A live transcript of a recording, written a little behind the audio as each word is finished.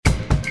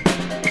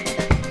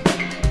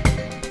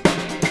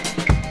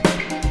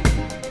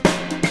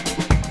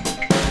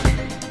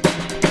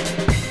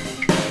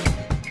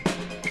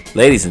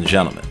Ladies and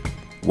gentlemen,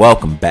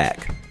 welcome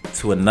back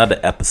to another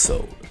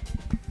episode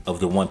of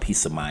the One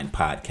Piece of Mind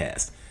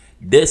podcast.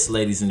 This,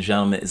 ladies and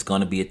gentlemen, is going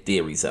to be a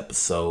theories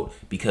episode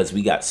because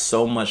we got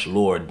so much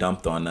lore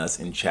dumped on us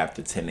in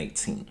chapter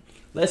 1018.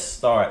 Let's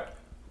start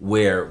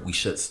where we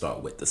should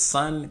start with the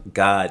sun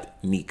god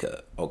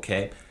Nika,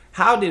 okay?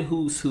 How did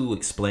Who's Who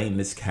explain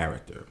this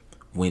character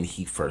when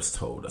he first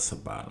told us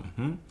about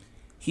him?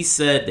 He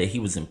said that he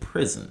was in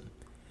prison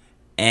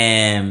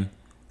and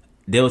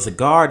there was a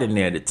guard in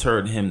there that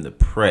turned him to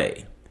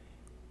prey.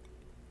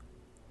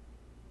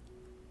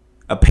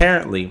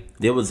 Apparently,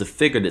 there was a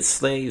figure that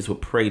slaves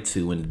would pray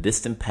to in the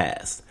distant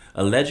past,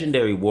 a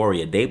legendary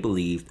warrior they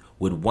believed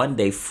would one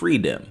day free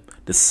them,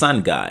 the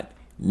sun god,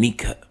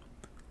 Nika.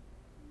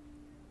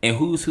 And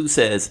Who's Who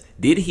says,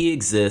 did he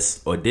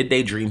exist or did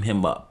they dream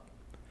him up?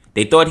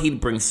 They thought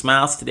he'd bring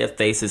smiles to their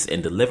faces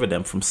and deliver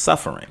them from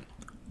suffering.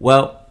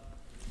 Well,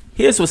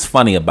 here's what's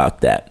funny about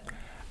that.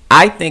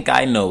 I think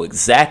I know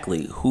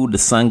exactly who the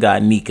sun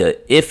god Nika,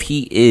 if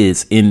he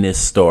is in this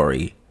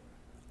story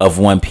of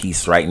One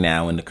Piece right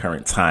now in the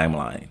current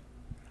timeline.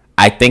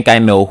 I think I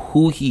know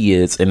who he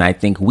is, and I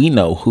think we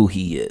know who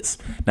he is.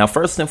 Now,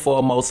 first and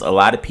foremost, a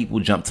lot of people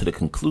jump to the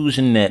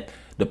conclusion that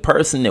the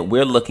person that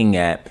we're looking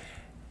at,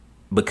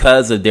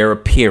 because of their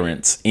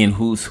appearance in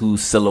Who's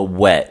Who's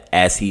silhouette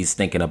as he's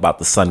thinking about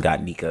the sun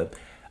god Nika,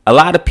 a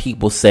lot of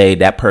people say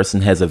that person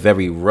has a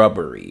very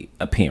rubbery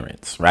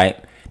appearance,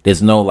 right?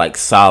 There's no like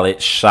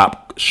solid,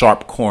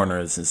 sharp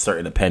corners in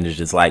certain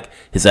appendages like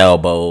his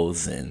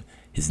elbows and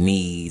his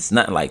knees,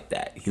 nothing like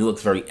that. He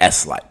looks very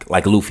S-like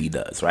Luffy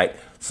does, right?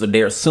 So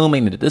they're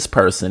assuming that this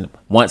person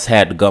once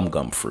had the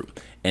gum fruit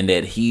and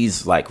that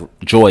he's like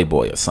Joy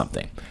Boy or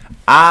something.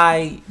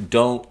 I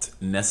don't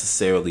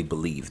necessarily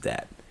believe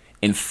that.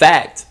 In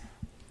fact,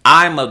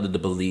 I'm of the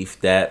belief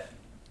that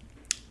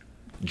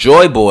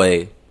Joy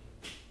Boy,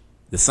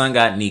 the sun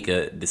god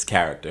Nika, this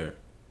character,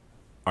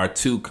 are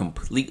two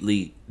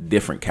completely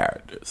different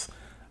characters.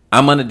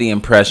 I'm under the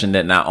impression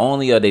that not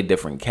only are they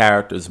different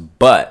characters,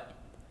 but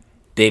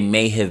they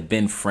may have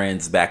been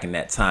friends back in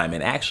that time.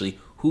 And actually,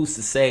 who's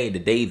to say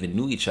that they even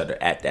knew each other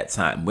at that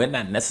time? We're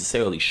not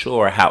necessarily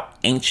sure how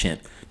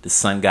ancient the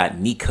sun god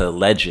Nika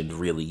legend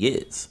really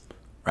is,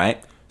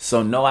 right?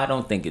 So no, I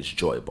don't think it's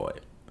Joy Boy.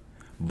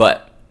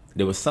 But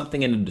there was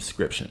something in the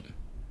description.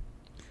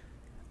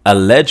 A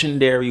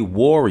legendary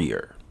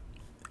warrior,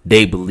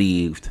 they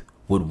believed,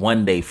 would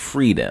one day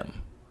free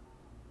them.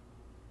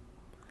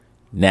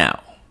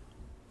 Now,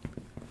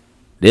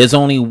 there's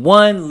only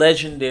one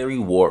legendary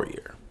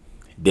warrior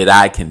that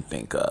I can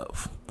think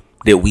of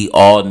that we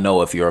all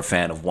know if you're a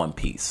fan of One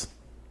Piece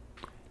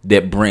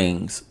that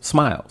brings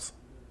smiles,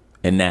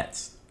 and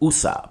that's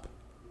Usopp.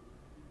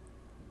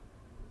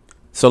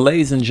 So,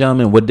 ladies and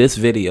gentlemen, what this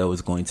video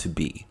is going to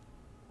be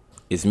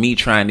is me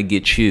trying to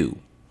get you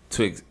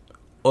to,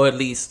 or at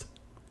least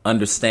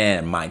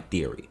understand my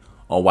theory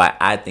on why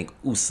I think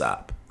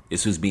Usopp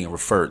is who's being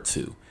referred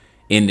to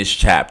in this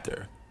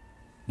chapter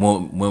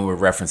when we're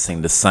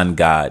referencing the sun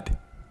god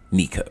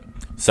Nika.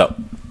 So,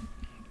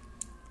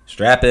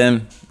 strap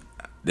in.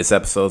 This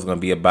episode is going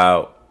to be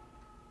about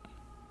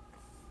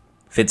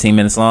 15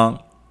 minutes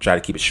long. Try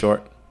to keep it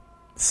short.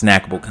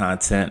 Snackable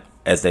content,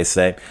 as they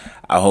say.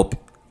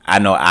 I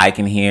know I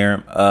can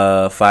hear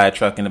a fire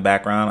truck in the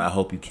background. I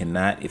hope you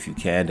cannot. If you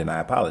can, then I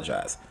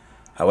apologize.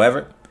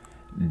 However,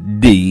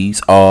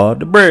 these are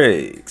the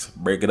breaks.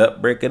 Break it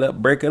up, break it up,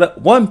 break it up.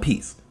 One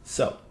Piece.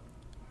 So,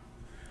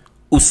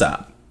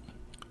 Usopp,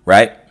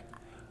 right?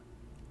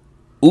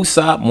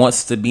 Usopp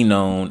wants to be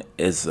known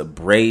as a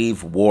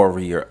brave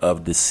warrior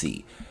of the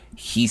sea.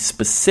 He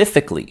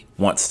specifically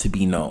wants to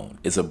be known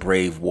as a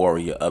brave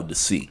warrior of the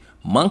sea.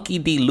 Monkey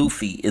D.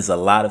 Luffy is a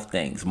lot of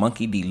things.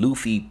 Monkey D.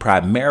 Luffy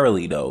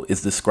primarily, though,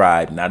 is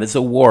described not as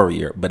a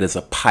warrior, but as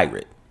a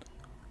pirate.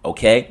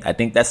 Okay? I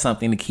think that's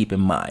something to keep in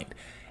mind.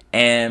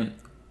 And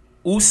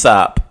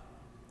Usopp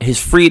has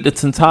freed the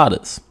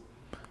Tontatas.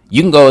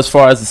 You can go as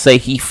far as to say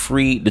he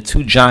freed the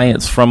two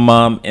giants from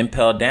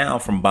Impel Down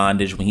from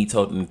bondage when he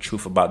told them the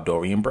truth about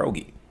Dory and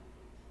Brogy.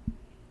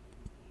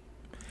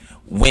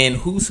 When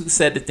Who's Who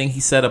said the thing he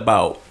said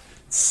about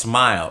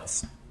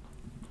smiles,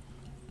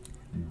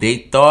 they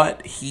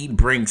thought he'd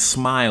bring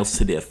smiles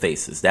to their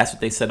faces. That's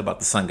what they said about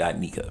the sun god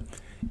Nika.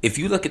 If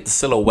you look at the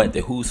silhouette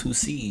that Who's Who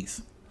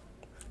sees,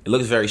 it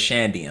looks very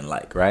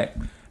Shandian-like, right?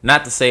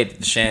 Not to say that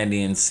the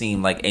Shandians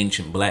seem like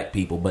ancient black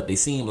people, but they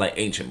seem like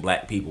ancient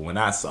black people when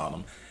I saw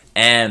them.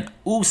 And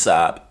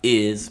Usopp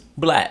is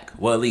black.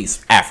 Well, at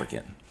least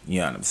African. You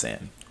know what I'm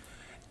saying?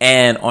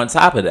 And on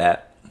top of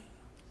that,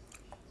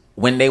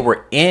 when they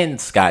were in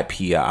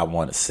Skypiea, I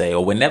want to say,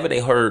 or whenever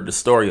they heard the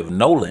story of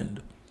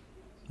Noland,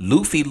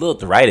 Luffy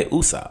looked right at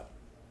Usopp.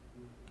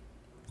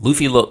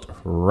 Luffy looked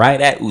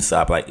right at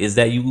Usopp like, is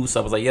that you,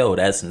 Usopp? Was like, yo,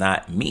 that's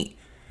not me.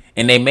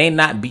 And they may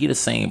not be the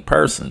same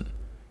person.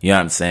 You know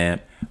what I'm saying?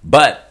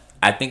 But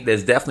I think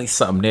there's definitely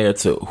something there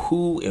to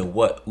who and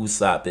what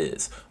Usopp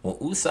is. When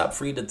Usopp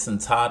freed the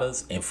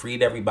Tontatas and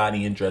freed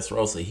everybody in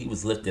Dressrosa, he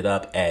was lifted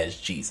up as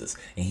Jesus.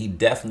 And he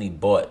definitely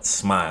brought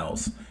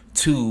smiles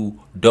to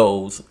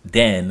those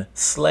then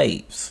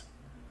slaves.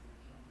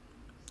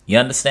 You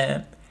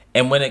understand?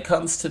 And when it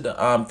comes to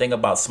the thing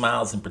about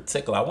smiles in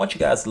particular, I want you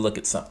guys to look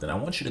at something. I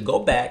want you to go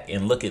back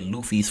and look at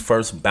Luffy's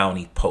first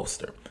bounty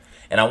poster.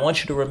 And I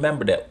want you to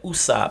remember that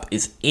Usopp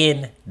is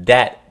in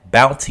that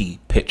bounty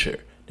picture.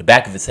 The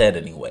back of his head,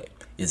 anyway,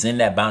 is in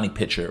that bounty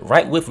picture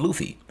right with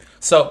Luffy.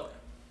 So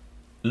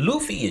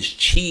Luffy is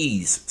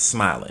cheese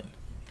smiling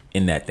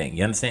in that thing.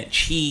 You understand?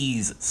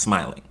 Cheese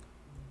smiling.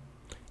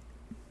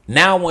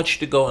 Now I want you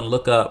to go and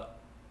look up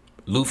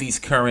Luffy's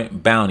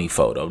current bounty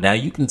photo. Now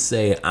you can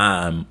say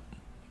I'm,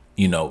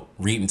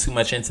 reading too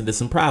much into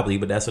this, and probably,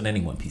 but that's what any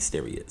One Piece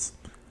theory is.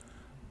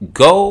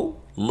 Go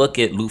look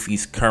at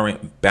Luffy's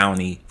current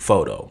bounty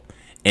photo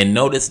and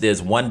notice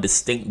there's one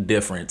distinct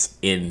difference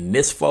in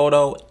this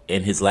photo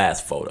and his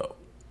last photo.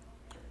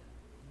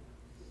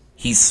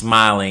 He's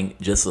smiling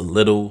just a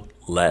little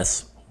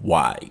less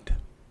wide.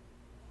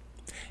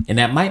 And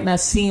that might not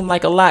seem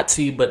like a lot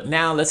to you, but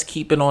now let's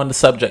keep it on the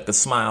subject of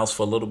smiles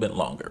for a little bit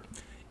longer.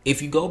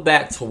 If you go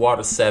back to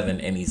Water 7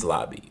 in his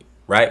lobby,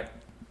 right?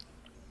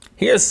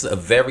 Here's a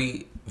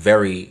very,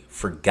 very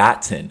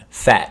forgotten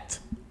fact.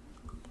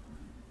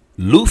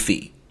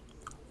 Luffy,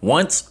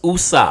 once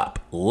Usopp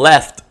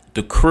left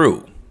the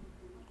crew,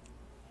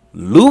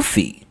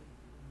 Luffy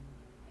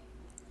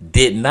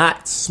did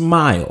not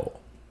smile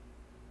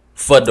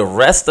for the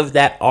rest of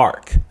that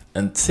arc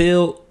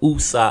until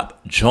Usopp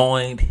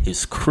joined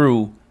his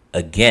crew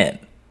again.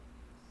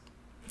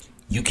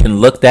 You can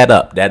look that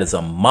up. That is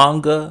a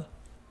manga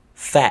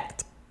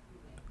fact.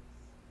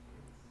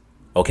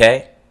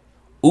 Okay?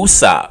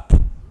 Usopp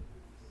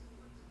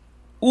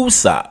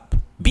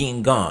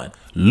being gone,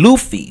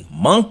 Luffy,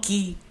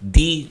 Monkey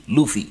D.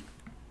 Luffy,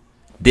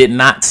 did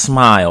not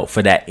smile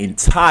for that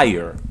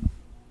entire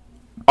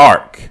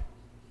arc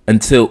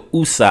until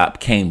Usopp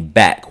came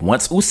back.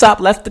 Once Usopp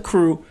left the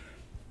crew,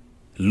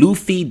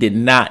 Luffy did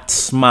not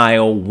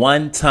smile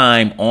one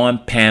time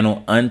on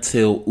panel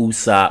until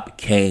Usopp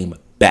came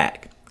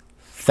back.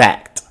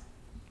 Fact.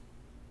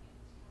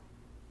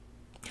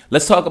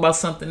 Let's talk about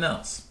something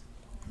else.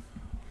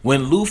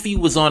 When Luffy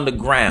was on the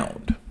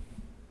ground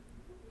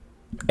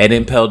at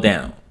Impel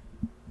Down,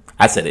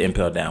 I said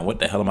Impel Down. What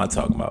the hell am I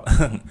talking about?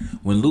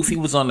 When Luffy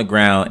was on the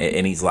ground at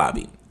Enies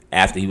Lobby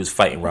after he was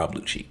fighting Rob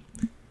Lucci,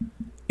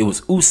 it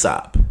was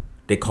Usopp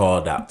that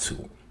called out to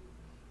him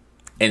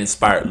and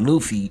inspired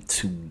Luffy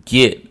to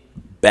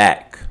get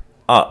back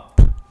up.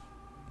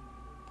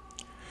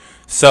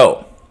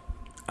 So,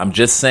 I'm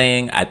just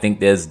saying, I think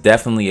there's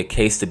definitely a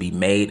case to be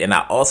made. And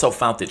I also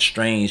found it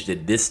strange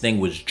that this thing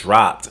was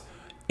dropped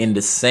in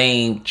the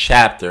same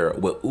chapter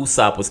where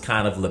Usopp was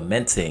kind of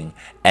lamenting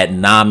at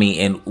Nami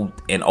and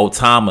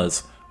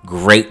Otama's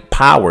great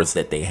powers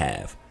that they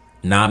have.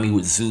 Nami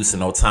with Zeus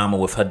and Otama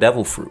with her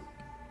devil fruit.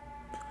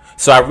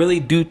 So I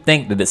really do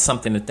think that it's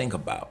something to think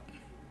about.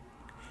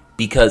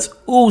 Because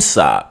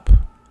Usopp,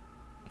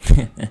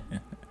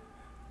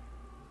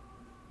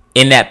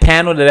 in that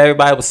panel that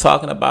everybody was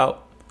talking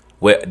about,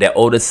 where that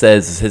Oda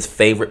says is his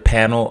favorite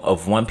panel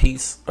of One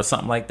Piece or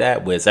something like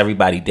that, where it's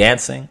everybody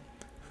dancing,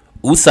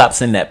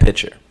 Usopp's in that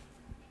picture.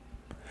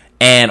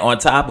 And on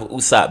top of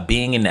Usopp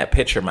being in that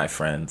picture, my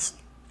friends,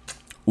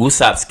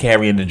 Usopp's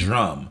carrying the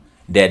drum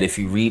that if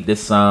you read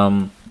this,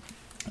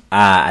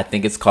 I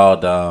think it's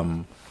called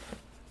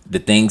The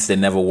Things That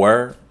Never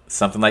Were,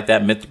 something like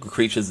that, Mythical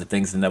Creatures, The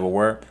Things That Never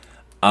Were.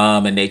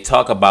 And they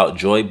talk about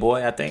Joy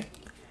Boy, I think.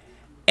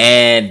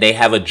 And they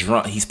have a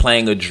drum. He's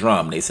playing a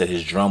drum. They said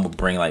his drum would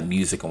bring like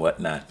music and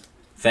whatnot.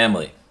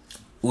 Family,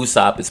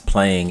 Usopp is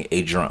playing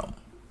a drum.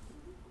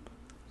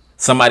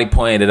 Somebody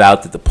pointed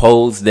out that the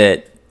pose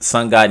that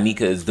Sun God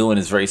Nika is doing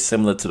is very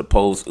similar to the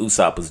pose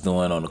Usopp was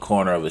doing on the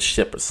corner of a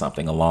ship or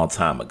something a long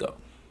time ago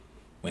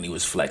when he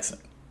was flexing.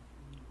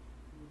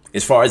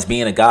 As far as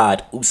being a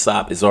god,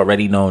 Usopp is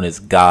already known as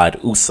God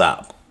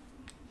Usopp.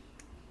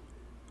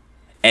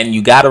 And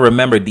you got to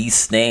remember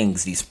these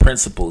things, these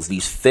principles,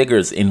 these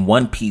figures in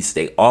One Piece,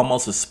 they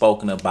almost are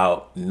spoken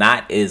about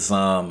not as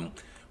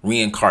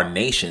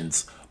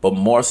reincarnations, but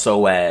more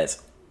so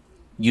as,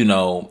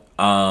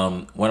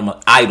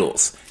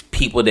 idols,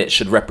 people that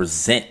should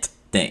represent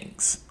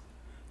things.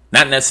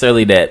 Not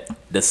necessarily that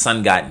the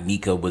sun god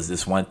Nika was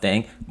this one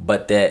thing,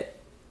 but that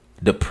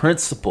the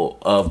principle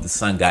of the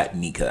sun god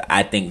Nika,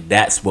 I think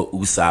that's what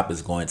Usopp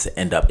is going to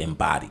end up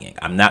embodying.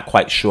 I'm not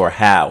quite sure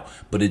how,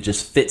 but it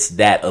just fits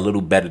that a little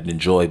better than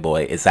Joy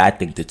Boy, as I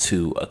think the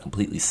two are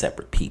completely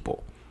separate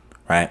people,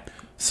 right?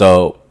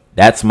 So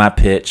that's my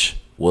pitch.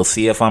 We'll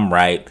see if I'm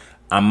right.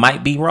 I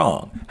might be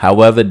wrong.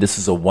 However, this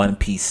is a One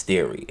Piece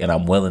theory, and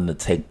I'm willing to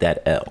take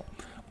that L.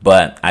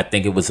 But I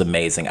think it was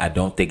amazing. I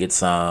don't think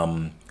it's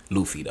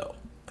Luffy, though.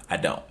 I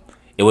don't.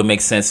 It would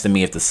make sense to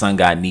me if the sun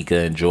god Nika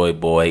and Joy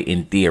Boy,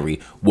 in theory,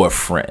 were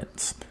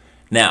friends.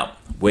 Now,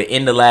 we're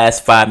in the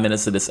last 5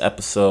 minutes of this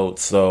episode,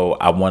 so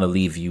I want to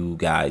leave you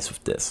guys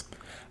with this.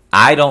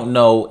 I don't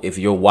know if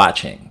you're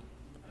watching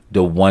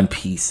the One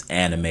Piece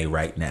anime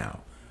right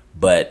now,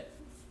 but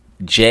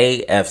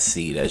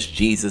JFC, that's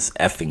Jesus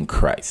effing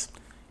Christ,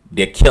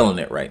 they're killing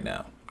it right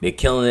now. They're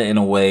killing it in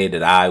a way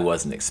that I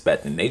wasn't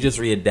expecting. They just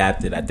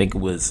readapted. I think it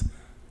was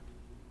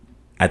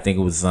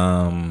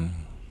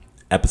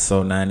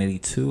episode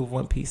 982 of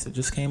One Piece that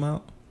just came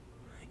out.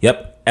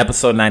 Yep,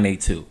 episode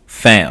 982.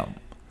 Fam.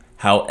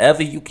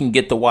 However you can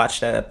get to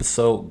watch that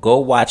episode, go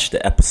watch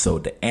the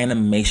episode. The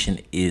animation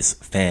is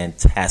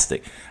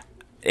fantastic.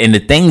 And the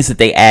things that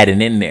they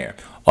added in there.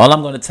 All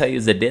I'm going to tell you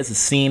is that there's a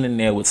scene in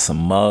there with some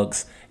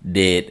mugs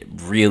that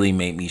really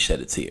made me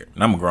shed a tear.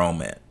 And I'm a grown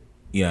man.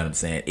 You know what I'm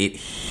saying? It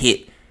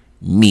hit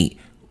me.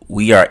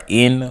 We are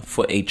in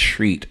for a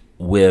treat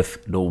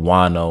with the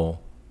Wano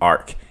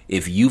arc.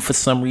 If you, for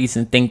some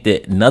reason, think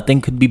that nothing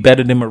could be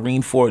better than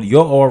Marineford,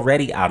 you're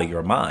already out of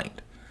your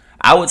mind.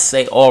 I would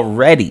say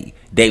already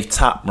they've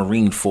topped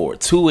Marineford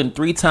 2 and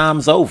 3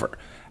 times over.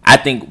 I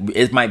think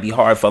it might be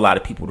hard for a lot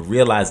of people to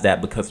realize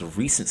that because of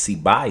recency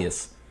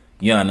bias.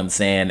 You know what I'm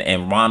saying?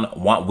 And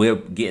we're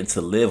getting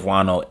to live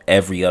Wano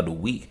every other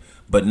week.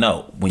 But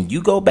no, when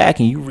you go back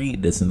and you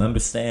read this and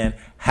understand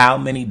how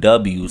many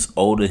W's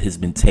Oda has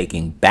been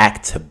taking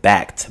back to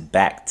back to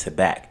back to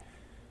back.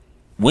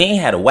 We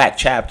ain't had a whack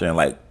chapter in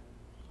we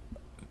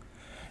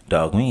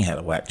ain't had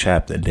a whack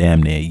chapter in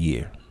damn near a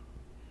year.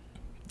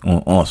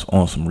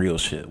 On some real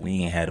shit.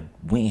 We ain't had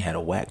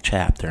a whack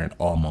chapter in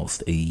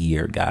almost a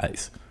year,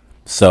 guys.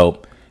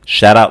 So,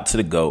 shout out to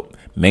the GOAT.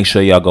 Make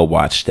sure y'all go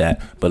watch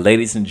that. But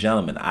ladies and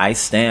gentlemen, I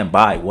stand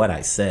by what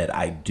I said.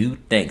 I do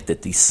think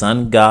that the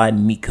sun god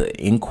Nika,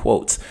 in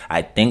quotes,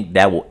 I think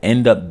that will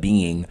end up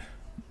being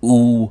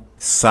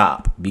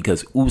Usopp,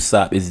 because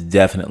Usopp is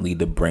definitely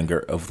the bringer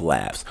of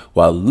laughs,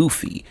 while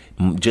Luffy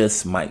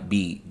just might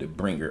be the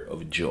bringer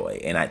of joy.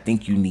 And I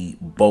think you need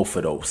both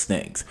of those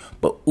things.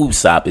 But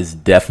Usopp is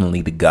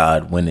definitely the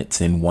god when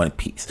it's in One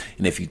Piece.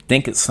 And if you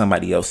think it's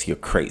somebody else, you're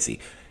crazy.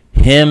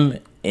 Him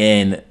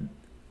and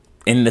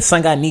the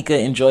Sun God Nika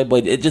and Joy Boy,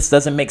 it just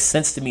doesn't make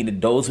sense to me that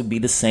those would be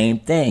the same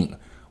thing.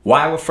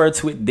 Why refer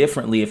to it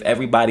differently if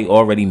everybody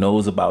already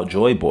knows about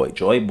Joy Boy?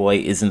 Joy Boy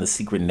isn't a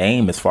secret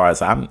name as far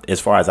as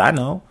I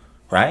know,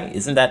 right?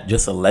 Isn't that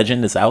just a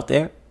legend that's out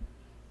there?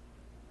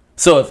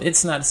 So if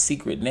it's not a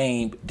secret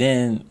name,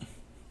 then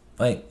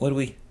what do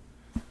we?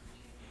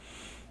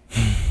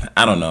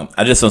 I don't know.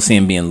 I just don't see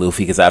him being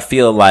Luffy because I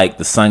feel like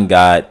the Sun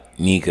God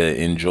Nika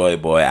and Joy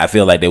Boy, I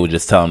feel like they would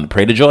just tell him to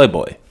pray to Joy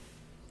Boy.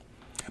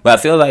 But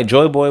I feel like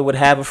Joy Boy would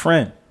have a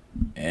friend.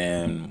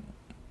 And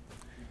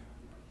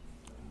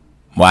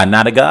why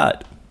not a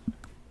god?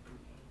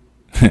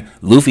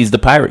 Luffy's the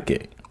pirate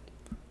king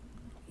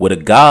with a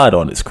god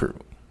on his crew,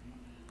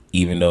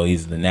 even though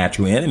he's the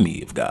natural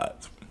enemy of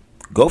gods.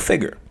 Go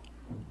figure.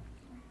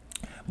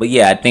 But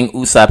yeah, I think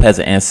Usopp has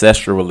an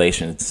ancestral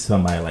relation to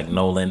somebody like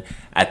Nolan.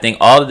 I think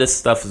all of this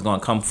stuff is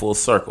going to come full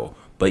circle.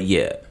 But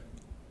yeah,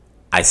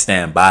 I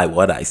stand by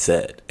what I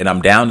said. And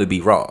I'm down to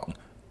be wrong.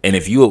 And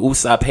if you a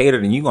Usopp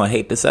hater, then you're going to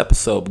hate this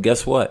episode. But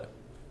guess what?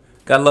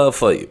 Got love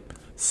for you.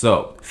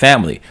 So,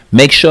 family,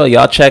 make sure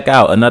y'all check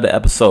out another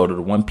episode of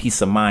the One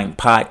Piece of Mind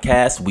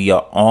podcast. We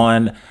are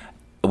on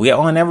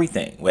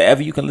everything.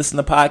 Wherever you can listen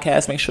to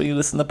podcasts, make sure you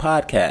listen to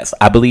podcasts.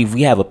 I believe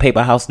we have a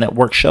Paper House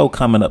Network show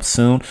coming up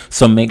soon.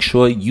 So make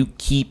sure you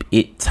keep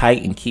it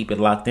tight and keep it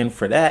locked in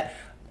for that.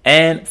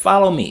 And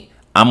follow me.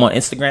 I'm on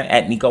Instagram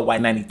at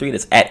NicoWhite93.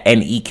 That's at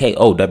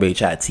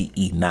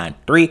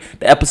NekoWhite93.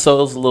 The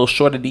episode is a little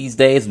shorter these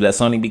days, but that's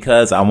only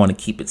because I want to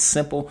keep it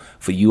simple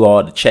for you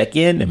all to check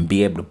in and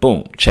be able to,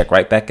 boom, check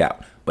right back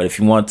out. But if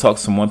you want to talk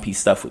some One Piece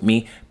stuff with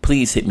me,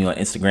 please hit me on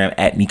Instagram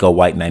at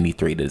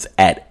NicoWhite93. That is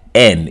at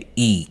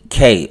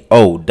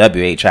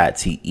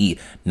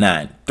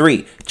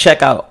NekoWhite93.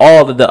 Check out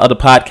all of the other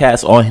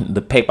podcasts on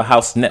the Paper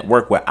House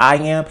Network where I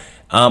am.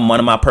 One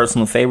of my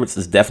personal favorites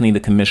is definitely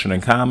The Commissioner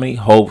in Comedy,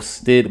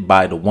 hosted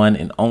by the one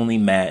and only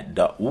Mad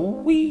Dog.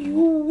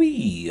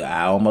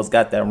 I almost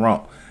got that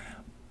wrong.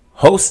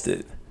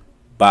 Hosted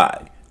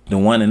by the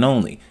one and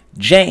only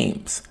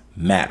James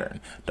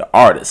Mattern, the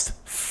artist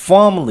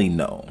formerly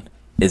known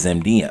as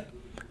MDM.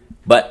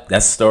 But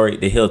that's a story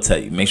that he'll tell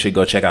you. Make sure you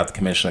go check out the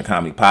Commissioner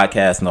Comedy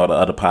Podcast and all the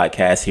other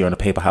podcasts here on the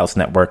Paper House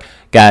Network.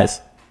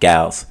 Guys,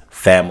 gals,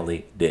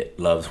 family that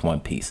loves One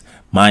Piece.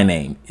 My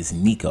name is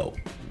Nico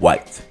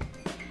White,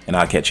 and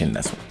I'll catch you in the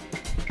next one.